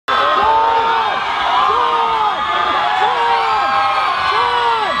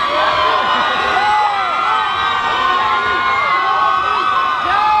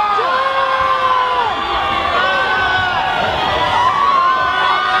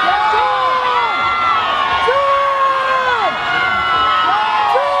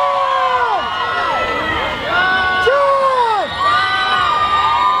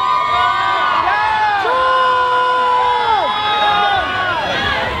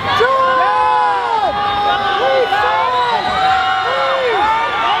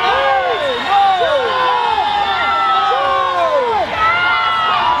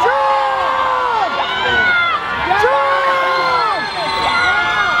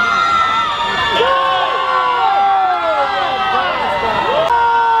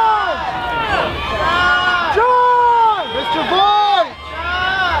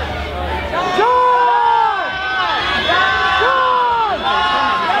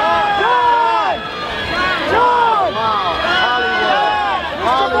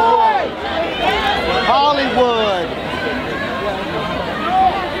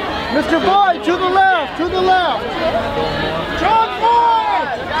Mr. Boy, to the left, to the left. John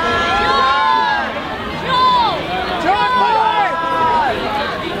Boy! John Boy!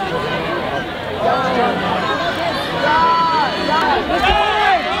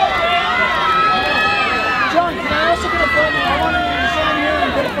 John, can I also get a photo? I want you to stand here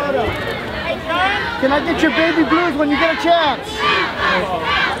and get a photo. Can I get your baby blues when you get a chance?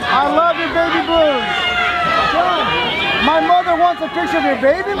 I love your baby blues. John, my mother wants a picture of your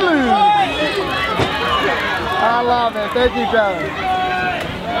baby blues. I love it. Thank you, brother.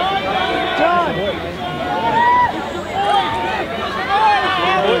 John.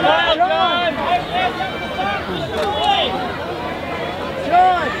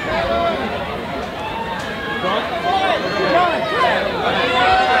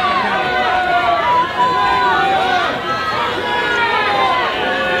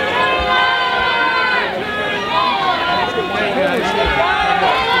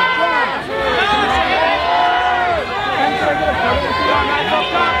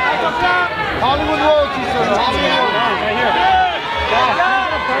 Hollywood royalty, sir. Hollywood. Right here.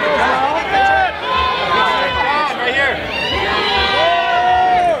 Right here.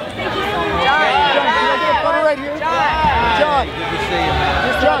 John, can I get a photo right here? John.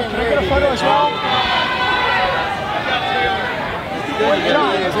 John, can I get a photo as well?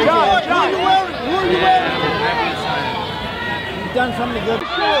 John, who are you wearing? You've done something good.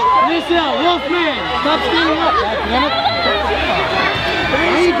 Listen, Wolfman, stop standing up, goddammit. Why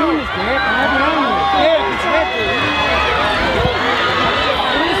are you doing this, Derek? I have it on you. Yeah, it's heavy.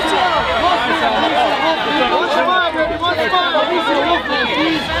 One smile, baby, one smile. Wolfman,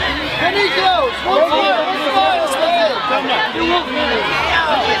 please. Benicio, one smile, one smile. You Wolfman.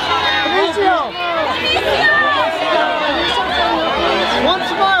 Benicio. One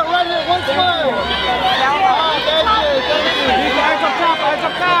smile, right here, one smile. Eyes up top, eyes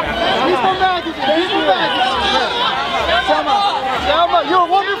up top. He's from magazine, he's from magazine. Salma, you're a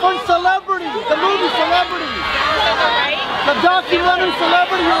wonderful celebrity. The movie Celebrity. The documentary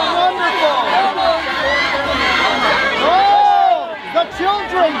Celebrity, you're wonderful. Oh, the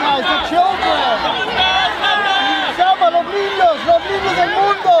children, guys, the children. Salma, los niños del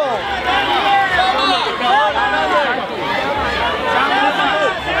mundo.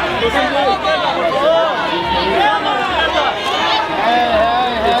 Hey,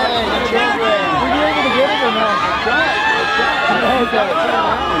 the children. Were you able to get it or not?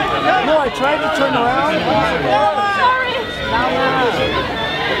 No, I tried to turn around. Sorry.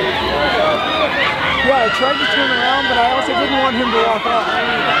 Yeah, I tried to turn around, but I also didn't want him to walk out.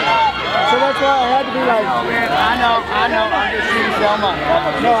 So that's why I had to be like, I know, I'm just seeing Salma.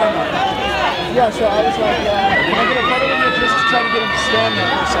 No, I know. Yeah, so I was like, can I get a photo with you just to try to get him to stand there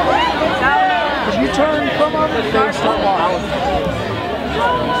for a second? Because you turn from him and they start walking.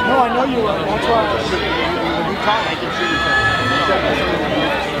 No, I know you were. That's why I was when you talk, I can see you.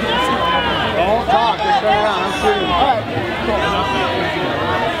 Don't talk, just turn around. I'm shooting. All right.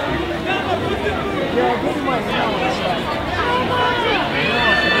 Yeah, I'll give you my email and stuff.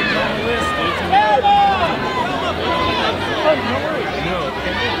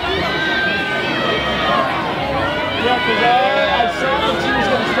 Yeah, because I saw that she was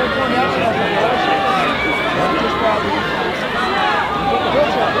going to start going out and I was like, just probably.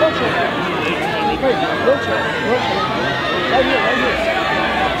 Wheelchair. Hey, wheelchair. Right here.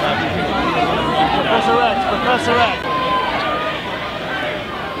 Professor X.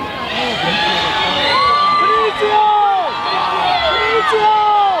 Benicio!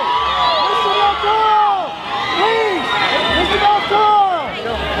 Mr. Del Toro! Please! Mr. Del Toro!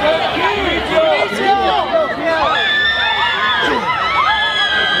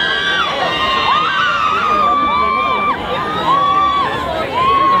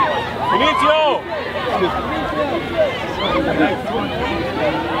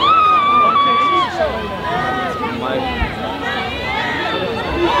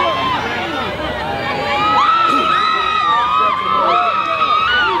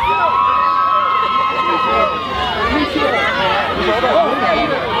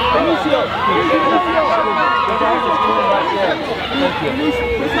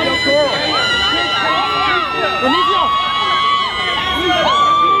 Benicio!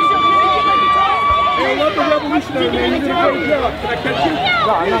 I love the revolutionary, man. You did a great job. Can I catch you?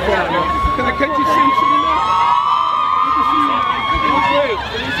 No, I'm not going to. Can I catch you sitting there? Good to see you. It was great.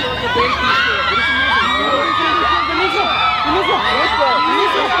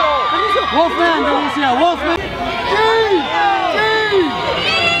 Wolfman, Wolfman.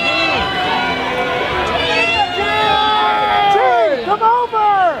 Come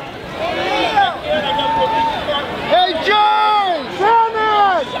over! Hey, Jay!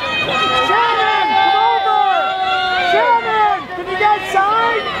 Shannon! Please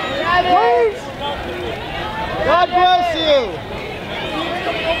sign. Please. God bless you.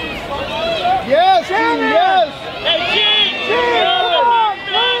 Yes, Gene, yes. Hey, Gene! Gene, come on,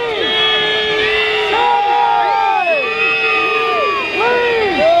 please.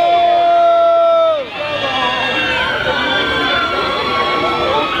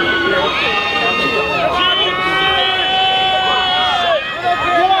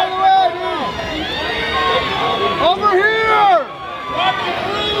 Over here!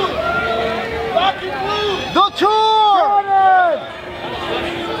 The tour!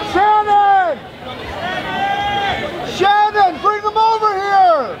 Shannon! Shannon, bring them over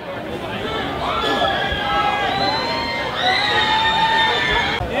here!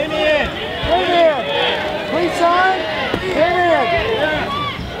 Damien! Please sign. Damien!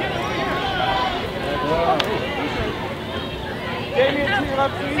 Damien, to your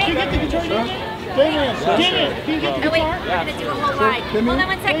left, please. Can you get the guitar? Damien, can you get the guitar? Oh wait, we're going to do a whole ride. Hold on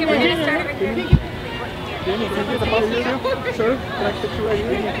 1 second, we're going to start over here. Damien, can you get the poster too? Sir, can I picture right here?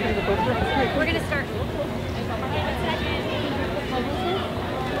 Can you get the poster? We're going to start.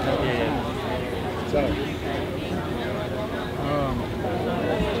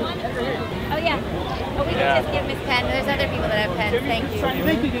 Oh yeah. Oh, we can just give Miss Pen. There's other people that have pens. Thank you.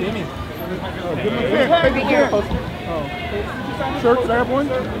 Thank you, Damien. Over here. Sir, can I have one?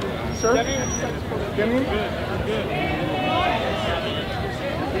 Sir? Damien?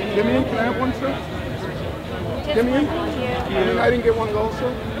 Damien, can I have one, sir? Damien? I didn't get one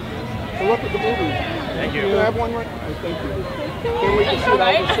also. So look at the movie. Thank you. Can I have one right? Oh, thank you. Can't wait to see it.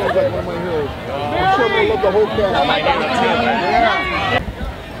 I'll just show back one of my heroes. I'm sure we'll love the whole cast. Yeah.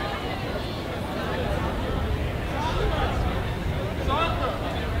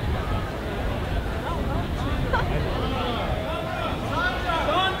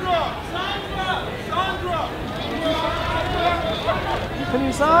 Can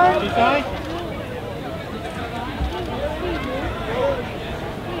you sign? Can you sign?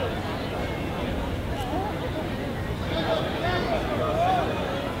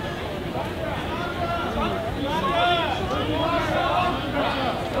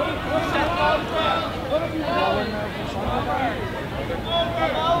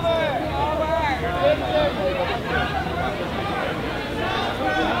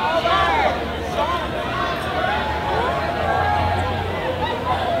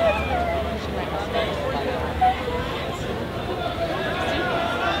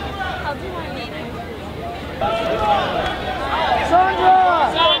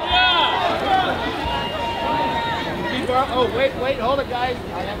 Oh, wait, hold it, guys.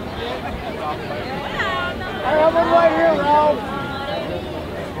 I have one right here, Ralph.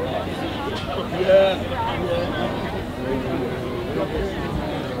 Yeah.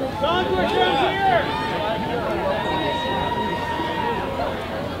 Sandra, come here.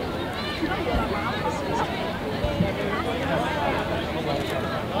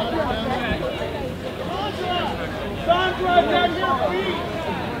 Sandra, down here, please.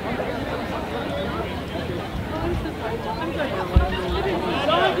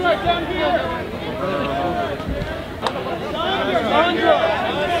 Sandra, down here! Sandra!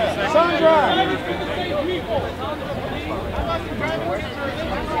 Sandra!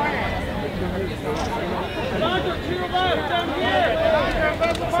 Sandra, to your left, down here!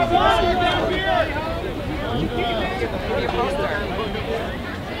 Sandra, down here!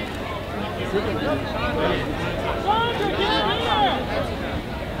 Sandra, get here!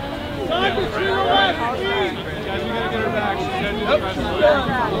 Sandra, to your left, please! Guys, we gotta get her back.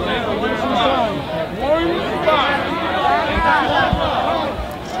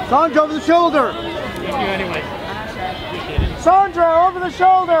 Sandra, over the shoulder. Thank you anyway. Sandra, over the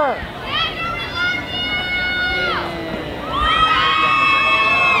shoulder.